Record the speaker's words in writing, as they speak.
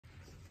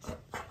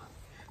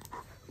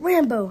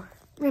Rambo.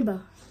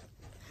 Rambo,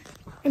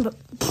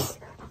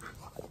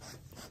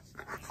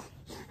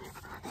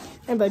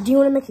 do you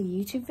want to make a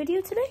YouTube video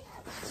today?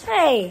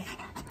 Hey,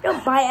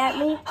 don't bite at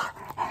me.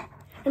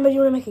 Rambo, do you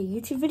want to make a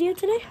YouTube video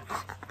today?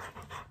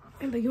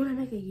 Rambo, you want to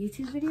make a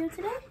YouTube video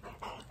today?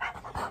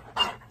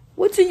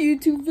 What's a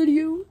YouTube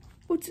video?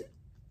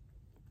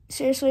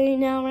 Seriously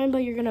now, Rambo,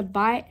 you're going to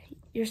bite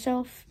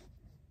yourself?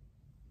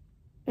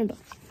 Rambo.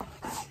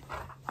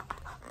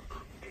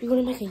 You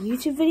want to make a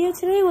YouTube video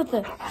today with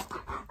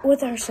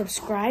our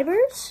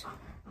subscribers?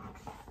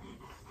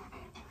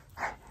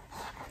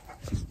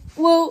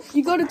 Well,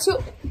 you gotta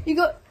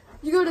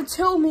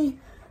tell me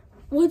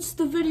what's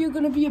the video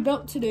gonna be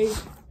about today.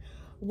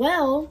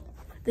 Well,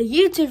 the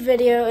YouTube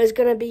video is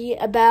gonna be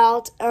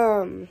about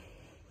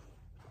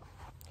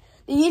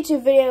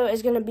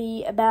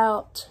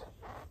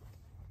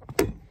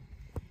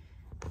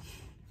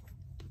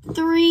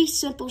 3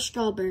 simple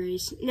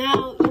strawberries.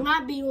 Now, you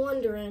might be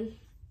wondering,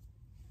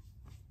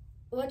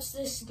 what's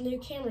this new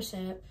camera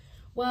setup?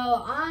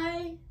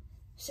 Well,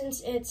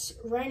 since it's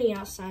raining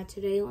outside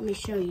today, let me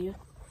show you.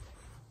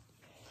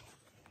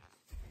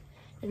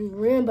 And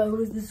Rambo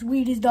is the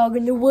sweetest dog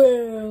in the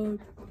world.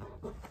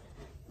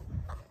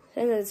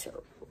 And it's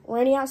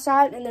raining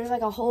outside, and there's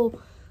like a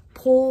whole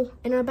pool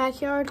in our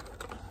backyard.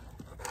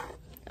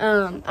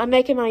 I'm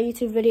making my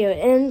YouTube video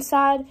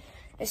inside.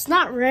 It's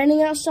not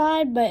raining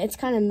outside, but it's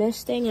kind of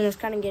misting, and it's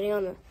kind of getting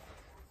on the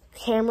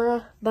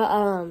camera.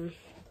 But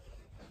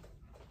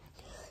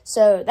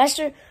so that's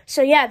the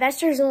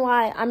reason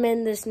why I'm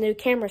in this new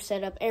camera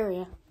setup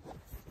area,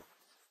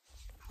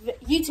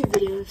 YouTube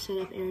video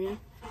setup area.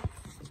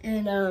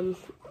 And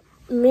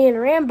me and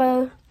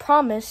Rambo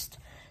promised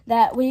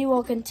that we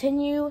will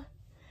continue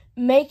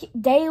make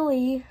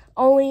daily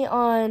only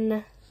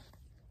on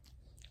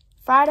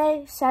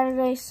Friday,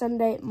 Saturday,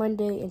 Sunday,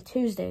 Monday, and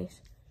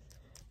Tuesdays.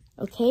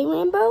 Okay,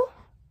 Rambo?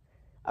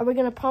 Are we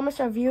gonna promise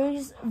our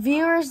viewers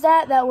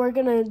that we're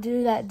gonna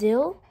do that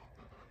deal?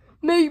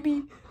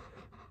 Maybe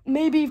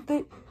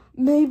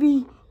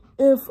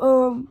if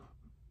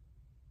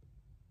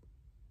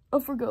I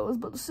forgot what I was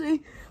about to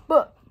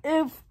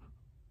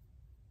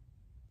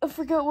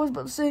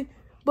say,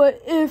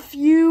 but if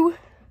you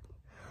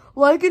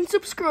like and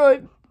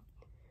subscribe,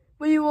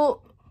 we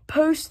will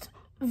post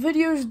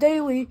videos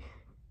daily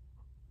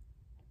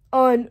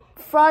on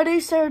Friday,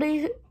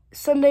 Saturday,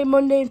 Sunday,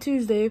 Monday, and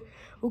Tuesday,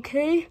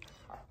 okay?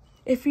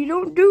 If you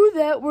don't do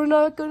that, we're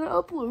not gonna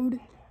upload.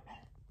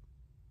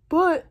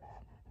 But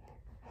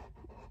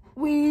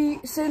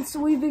since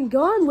we've been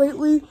gone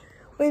lately,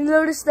 we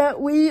noticed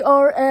that we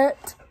are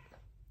at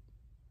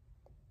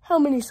how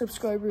many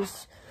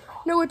subscribers?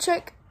 Noah,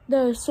 check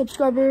the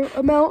subscriber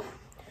amount.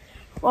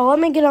 Well, let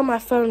me get on my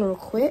phone real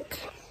quick.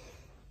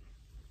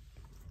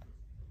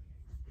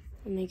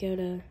 Let me go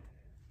to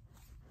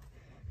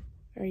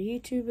our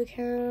YouTube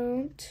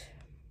account.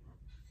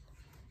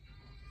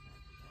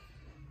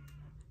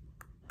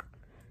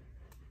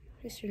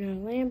 Mr.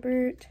 Noah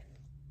Lambert.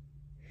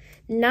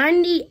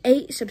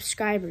 98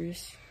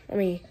 subscribers. Let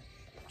me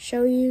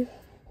show you.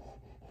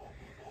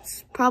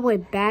 It's probably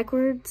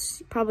backwards.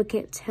 You probably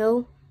can't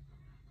tell.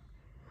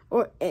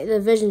 Or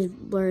the vision's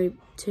blurry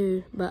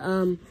too. But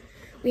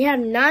we have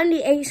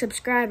 98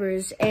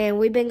 subscribers, and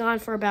we've been gone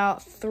for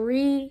about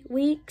 3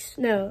 weeks.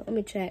 No, let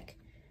me check.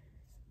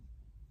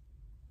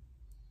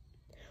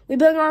 We've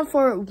been gone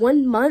for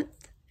 1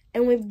 month,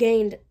 and we've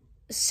gained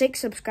 6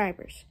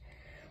 subscribers.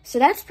 So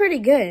that's pretty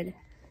good.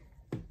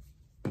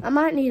 I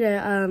might need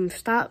to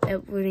stop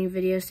uploading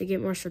videos to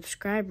get more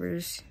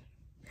subscribers.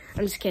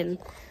 I'm just kidding.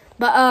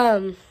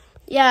 But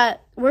yeah,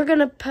 we're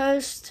gonna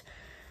post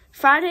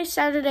Friday,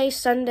 Saturday,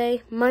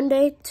 Sunday,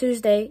 Monday,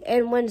 Tuesday,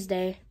 and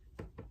Wednesday,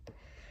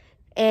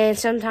 and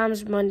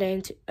sometimes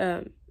Monday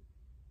and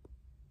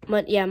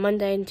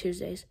Monday and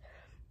Tuesdays.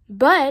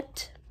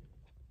 But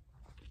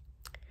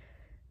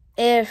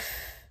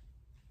if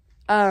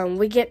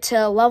we get to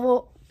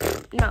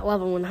not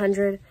level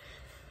 100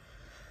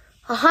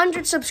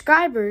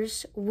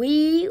 subscribers,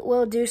 we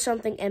will do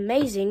something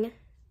amazing.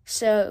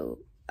 So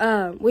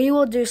we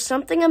will do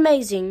something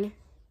amazing,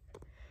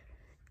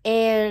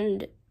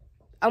 and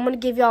I'm going to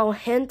give y'all a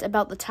hint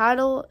about the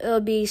title.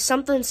 It'll be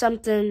something,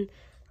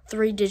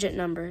 3-digit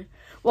number.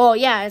 Well,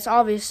 yeah, it's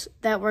obvious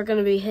that we're going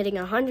to be hitting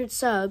 100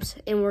 subs,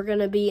 and we're going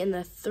to be in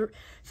the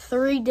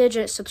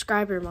 3-digit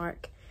subscriber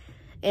mark.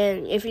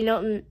 And if you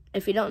don't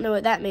know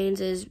what that means,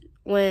 is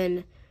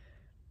when,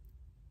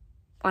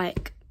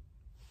 like,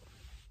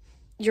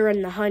 you're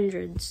in the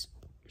hundreds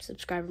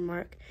subscriber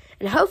mark.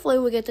 And hopefully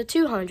we get to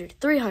 200,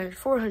 300,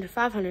 400,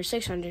 500,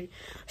 600.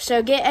 So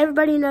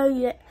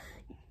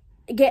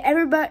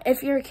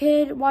if you're a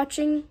kid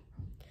watching,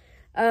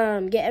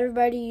 get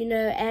everybody you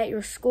know at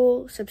your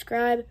school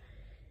subscribe,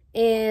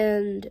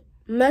 and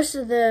most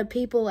of the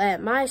people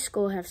at my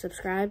school have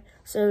subscribed,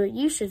 so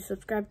you should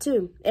subscribe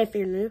too if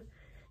you're new.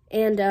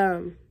 And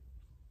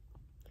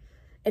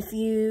if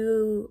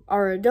you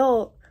are an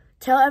adult,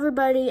 tell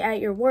everybody at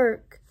your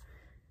work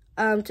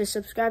to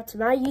subscribe to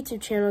my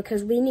YouTube channel,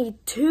 because we need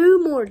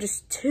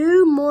just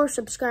two more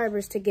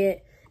subscribers to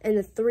get in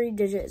the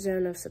 3-digit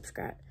zone of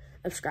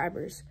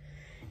subscribers.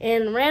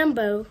 And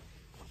Rambo,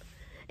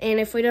 and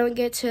if we don't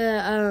get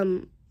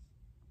to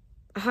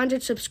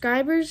 100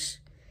 subscribers,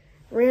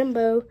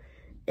 Rambo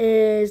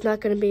is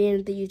not going to be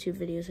in the YouTube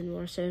videos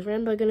anymore. So is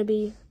Rambo going to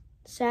be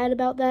sad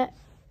about that?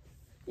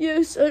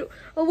 Yes,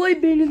 I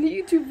like being in the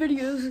YouTube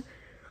videos.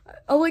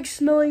 I like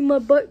smelling my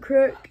butt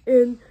crack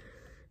and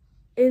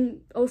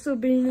also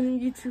being in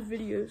the YouTube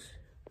videos.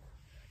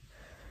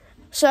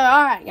 So,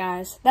 alright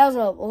guys, that was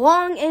a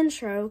long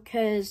intro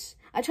because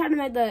I try to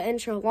make the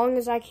intro long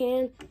as I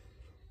can.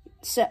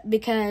 So,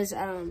 because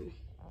I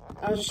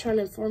was just trying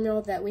to inform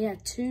y'all that we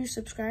have 2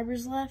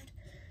 subscribers left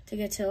to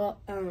get to,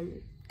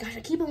 gosh,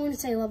 I keep on wanting to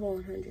say level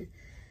 100.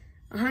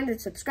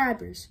 100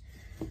 subscribers.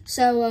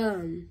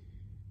 So,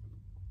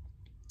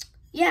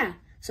 yeah,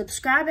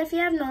 subscribe if you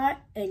have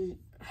not, and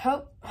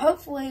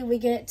hopefully we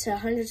get to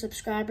 100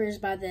 subscribers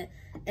by the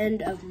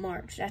end of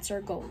March. That's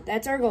our goal.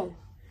 That's our goal.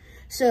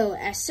 So,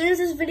 as soon as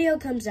this video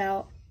comes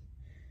out,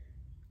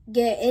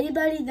 get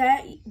anybody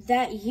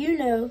that you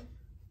know,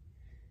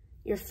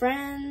 your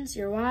friends,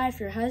 your wife,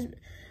 your husband,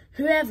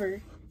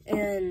 whoever,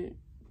 and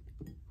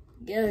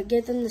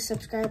get them to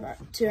subscribe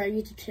to our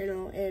YouTube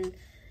channel, and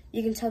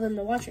you can tell them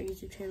to watch our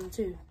YouTube channel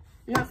too.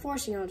 I'm not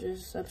forcing y'all to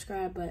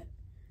subscribe, but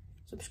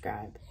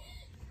subscribe.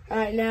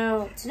 Alright,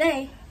 now,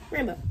 today,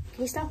 Rambo,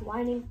 can you stop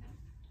whining?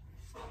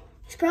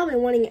 He's probably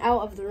wanting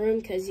out of the room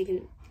because you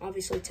can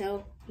obviously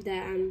tell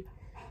that I'm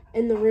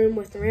in the room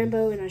with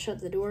Rambo and I shut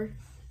the door.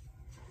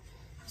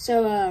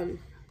 So,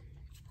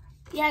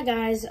 yeah,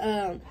 guys,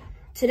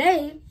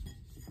 today,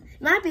 you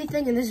might be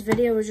thinking this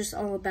video was just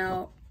all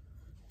about,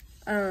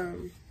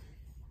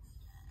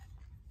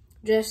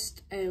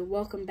 just a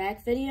welcome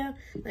back video,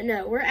 but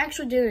no, we're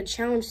actually doing a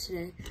challenge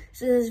today.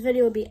 So this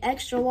video will be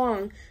extra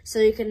long, so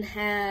you can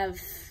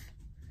have,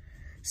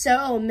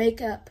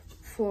 make up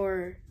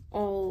for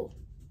all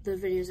the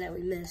videos that we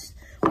missed,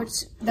 which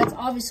that's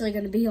obviously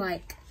going to be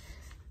like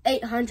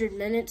 800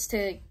 minutes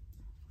to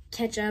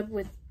catch up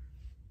with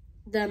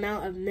the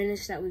amount of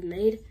minutes that we've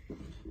made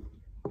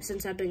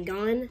since I've been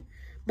gone.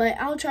 But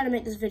I'll try to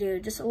make this video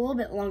just a little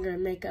bit longer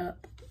and make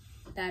up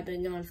that I've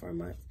been gone for a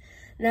month.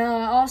 Now,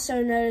 I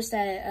also noticed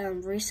that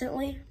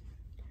recently,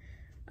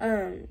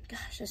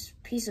 gosh, this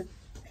piece of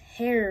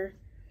hair,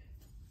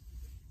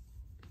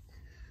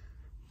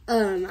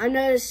 I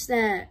noticed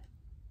that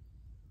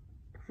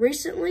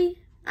recently,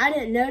 I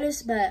didn't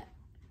notice, but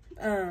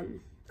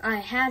I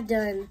have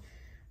done,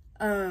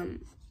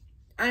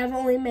 I've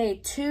only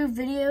made 2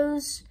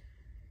 videos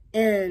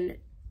in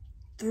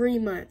 3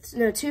 months.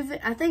 No,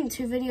 I think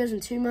 2 videos in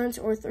 2 months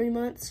or 3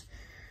 months,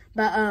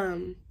 but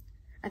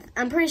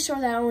I'm pretty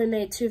sure that I only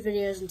made 2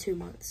 videos in 2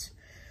 months.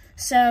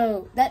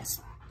 So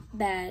that's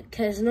bad,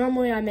 because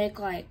normally I make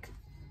like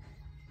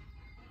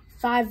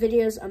 5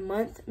 videos a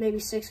month, maybe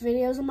 6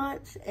 videos a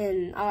month,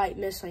 and I like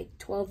miss like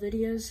 12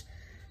 videos.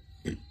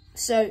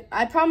 So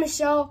I promise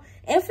y'all,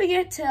 if we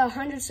get to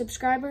 100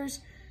 subscribers,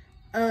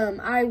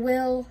 I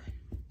will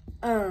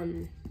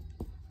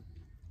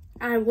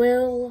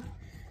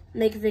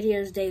make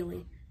videos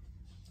daily.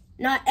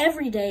 Not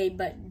every day,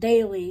 but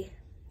daily,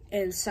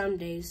 and some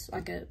days,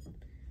 like a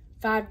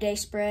 5-day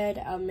spread.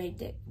 I'll make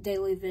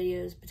daily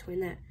videos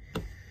between that.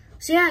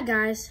 So yeah,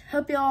 guys,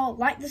 hope y'all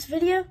like this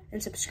video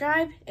and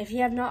subscribe if you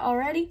have not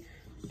already.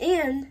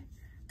 And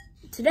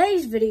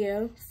today's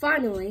video,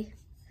 finally,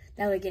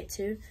 that we get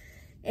to,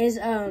 is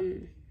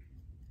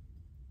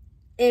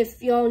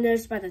if y'all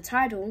noticed by the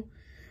title,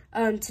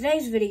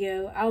 today's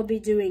video I'll be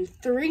doing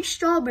 3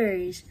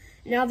 strawberries.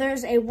 Now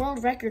there's a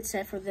world record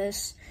set for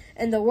this,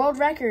 and the world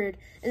record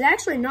is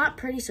actually not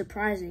pretty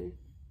surprising.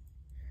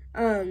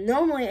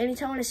 Normally,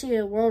 anytime I see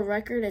a world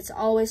record, it's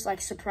always,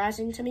 like,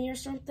 surprising to me or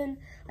something.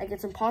 Like,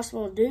 it's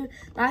impossible to do.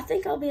 But I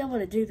think I'll be able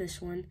to do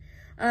this one.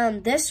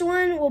 This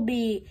one will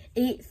be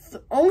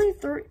only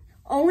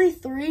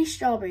 3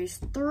 strawberries.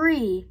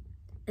 3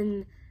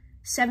 in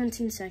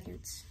 17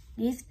 seconds.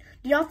 Do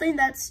y'all think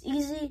that's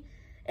easy?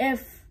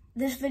 If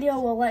this video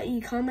will let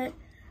you comment,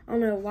 I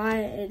don't know why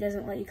it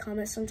doesn't let you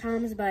comment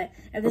sometimes, but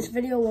if this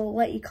video will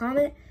let you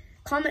comment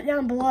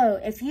down below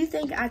if you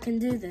think I can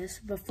do this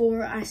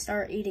before I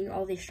start eating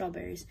all these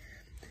strawberries.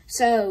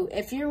 So,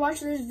 if you're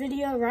watching this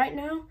video right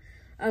now,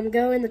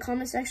 go in the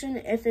comment section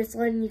if it's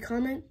letting you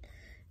comment,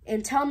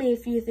 and tell me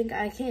if you think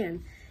I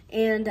can.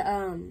 And,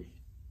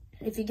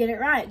 if you get it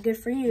right, good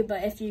for you,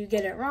 but if you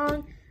get it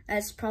wrong,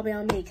 that's probably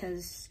on me,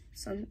 because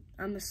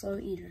I'm a slow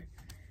eater.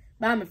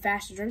 But I'm a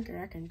fast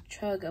drinker. I can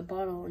chug a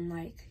bottle in,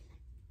 like,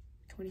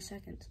 20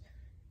 seconds.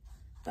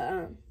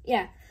 But,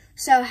 yeah.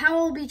 So, how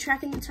I'll be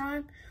tracking the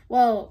time?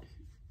 Well,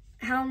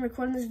 how I'm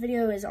recording this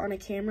video is on a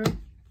camera.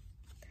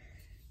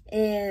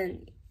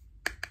 And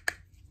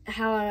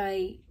how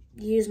I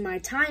use my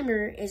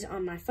timer is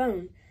on my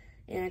phone.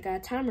 And I got a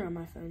timer on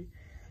my phone.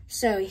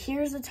 So,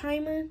 here's the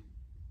timer.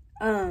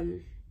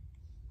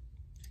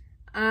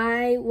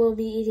 I will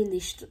be eating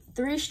these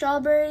 3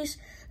 strawberries.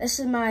 This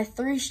is my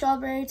 3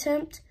 strawberry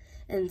attempt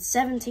in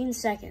 17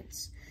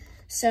 seconds.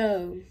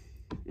 So,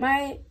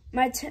 my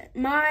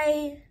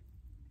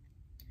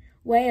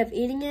way of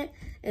eating it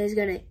is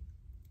going to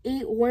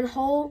eat one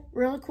whole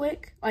really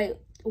quick, like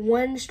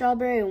one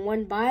strawberry in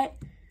one bite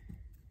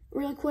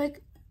really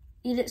quick.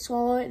 Eat it,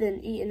 swallow it, then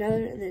eat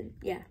another, and then,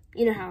 yeah,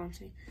 you know how I'm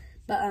saying.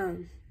 But,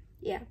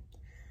 yeah.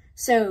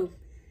 So,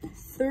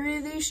 3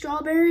 of these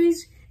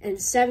strawberries in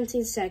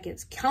 17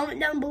 seconds. Comment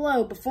down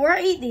below, before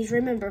I eat these,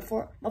 remember,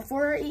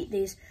 before I eat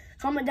these,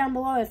 comment down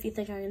below if you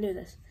think I can do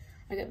this.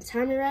 I got the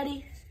timer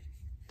ready.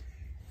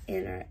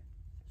 And, all right.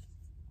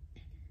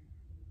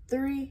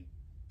 3,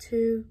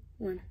 2,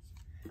 1.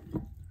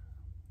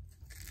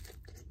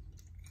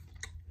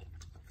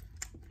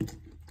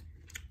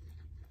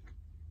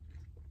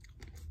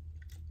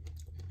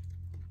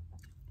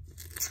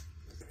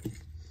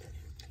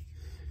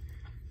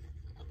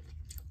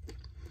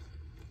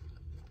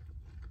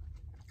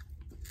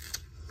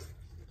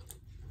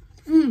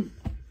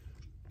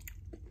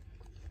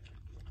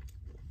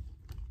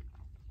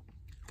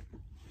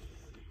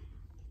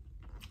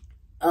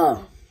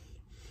 Oh.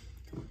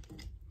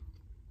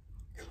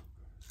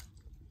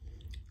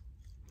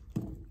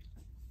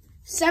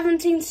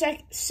 Seventeen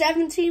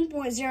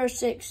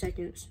 17.06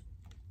 seconds.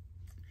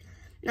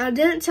 Now, I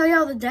didn't tell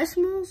y'all the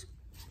decimals,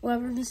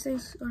 whatever these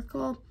things are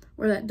called,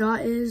 where that dot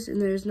is, and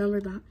there's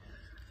number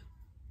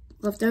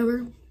left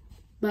over.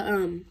 But,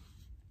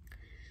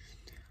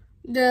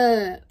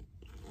 the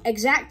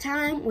exact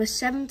time was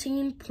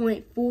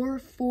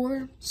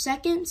 17.44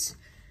 seconds.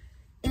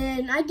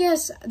 And I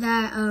guess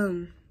that,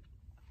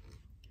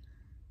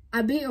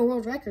 I beat a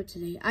world record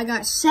today. I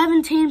got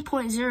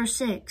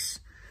 17.06.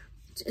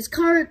 It's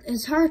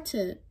hard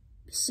to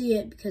see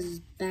it because it's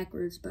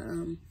backwards, but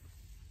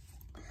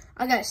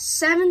I got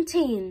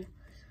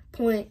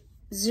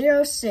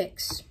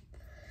 17.06.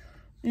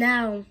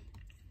 Now,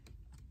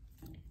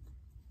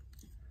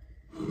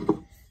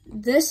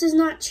 this is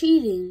not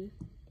cheating.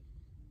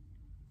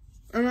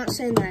 I'm not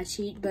saying that I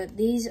cheat, but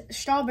these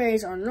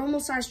strawberries are normal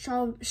sized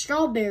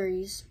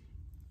strawberries.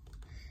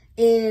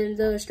 And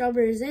the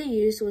strawberries they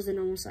used was the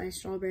normal size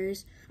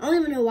strawberries. I don't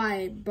even know why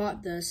I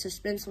brought the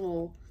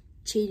suspenseful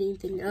cheating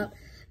thing up.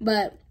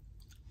 But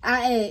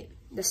I ate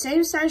the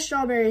same size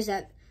strawberries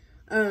that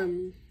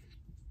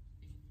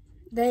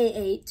they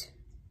ate.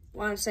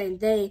 Well, I'm saying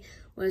they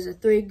was a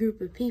 3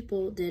 group of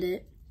people did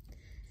it.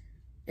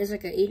 It's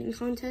like an eating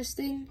contest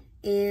thing.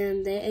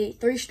 And they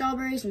ate 3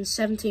 strawberries in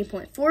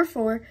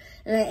 17.44.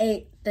 And I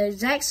ate the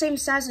exact same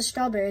size of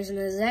strawberries and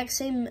the exact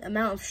same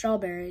amount of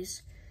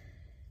strawberries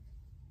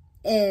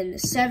in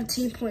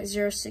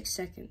 17.06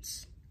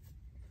 seconds.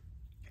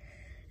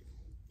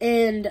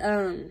 And,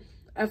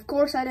 of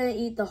course, I didn't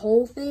eat the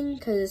whole thing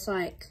because it's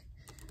like,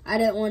 I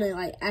didn't want to,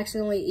 like,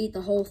 accidentally eat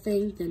the whole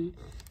thing, then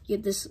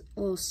get this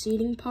little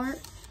seeding part.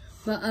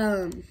 But,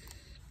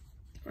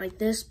 like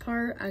this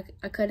part, I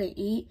couldn't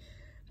eat.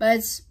 But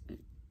it's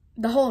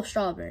the whole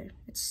strawberry.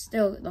 It's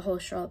still the whole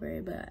strawberry,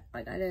 but,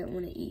 like, I didn't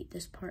want to eat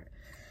this part.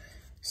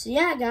 So,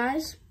 yeah,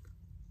 guys.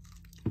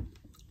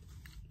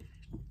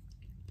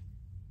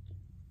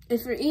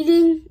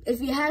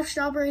 If you have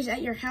strawberries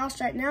at your house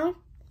right now,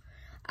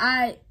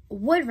 I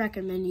would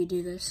recommend you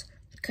do this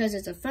because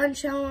it's a fun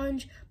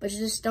challenge, but you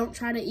just don't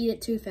try to eat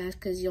it too fast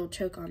because you'll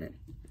choke on it.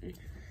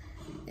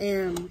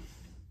 And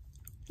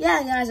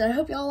yeah, guys, I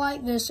hope y'all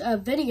like this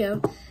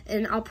video,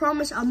 and I'll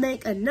promise I'll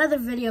make another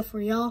video for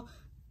y'all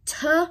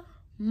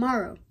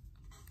tomorrow.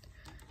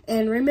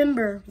 And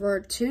remember,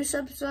 we're two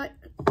subscribers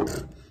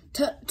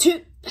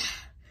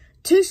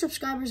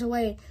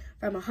away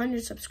from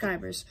 100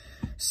 subscribers.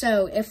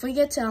 So if we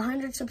get to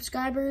 100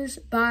 subscribers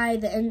by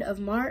the end of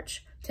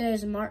March, today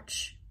is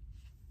March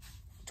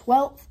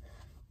 12th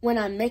when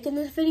I'm making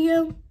this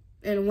video,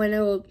 and when it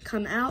will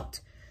come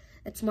out,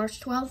 it's March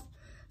 12th.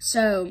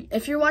 So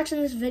if you're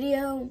watching this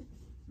video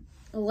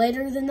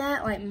later than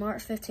that, like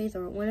March 15th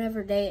or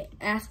whatever day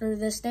after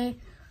this day,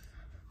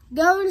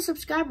 go and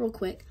subscribe real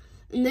quick.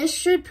 And this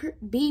should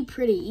be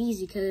pretty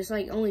easy because it's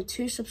like only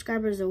 2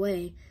 subscribers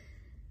away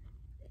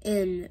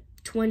in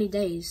 20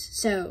 days.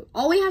 So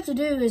all we have to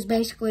do is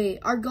basically,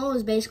 our goal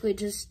is basically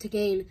just to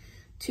gain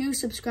 2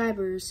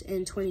 subscribers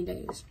in 20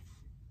 days.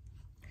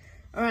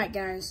 Alright,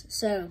 guys,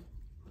 so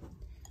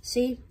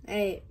see, I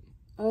ate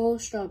all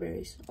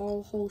strawberries,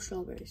 all whole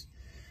strawberries.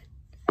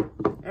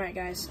 Alright,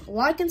 guys,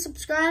 like and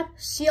subscribe.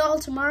 See y'all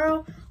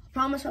tomorrow. I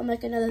promise I'll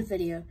make another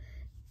video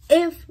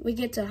if we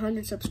get to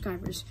 100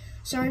 subscribers.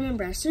 So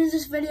remember, as soon as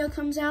this video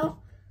comes out,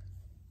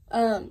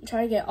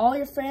 try to get all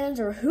your friends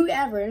or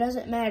whoever, it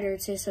doesn't matter,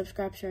 to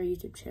subscribe to our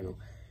YouTube channel.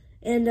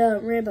 And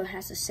Rainbow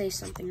has to say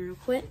something real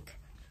quick.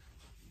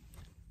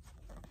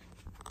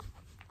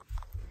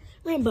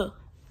 Rainbow,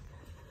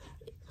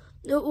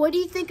 what do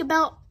you think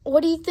about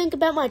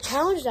my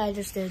challenge that I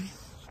just did?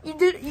 You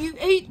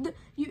ate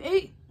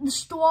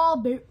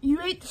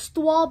the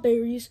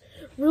strawberries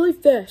really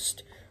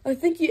fast. I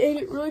think you ate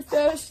it really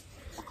fast,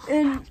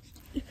 and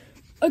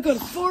I got a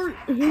fart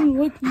and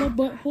licked my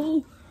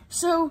butthole.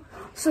 So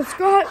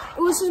subscribe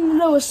to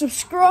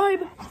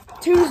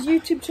his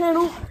YouTube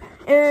channel,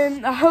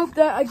 and I hope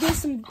that I get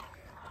some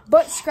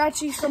butt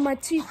scratchies from my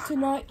teeth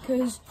tonight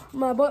because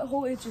my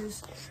butthole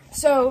itches.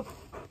 So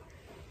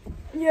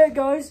yeah,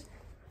 guys,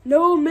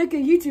 Noah will make a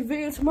YouTube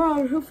video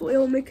tomorrow, and hopefully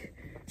he'll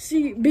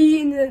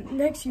be in the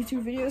next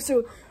YouTube video.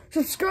 So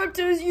subscribe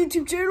to his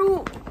YouTube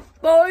channel.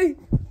 Bye.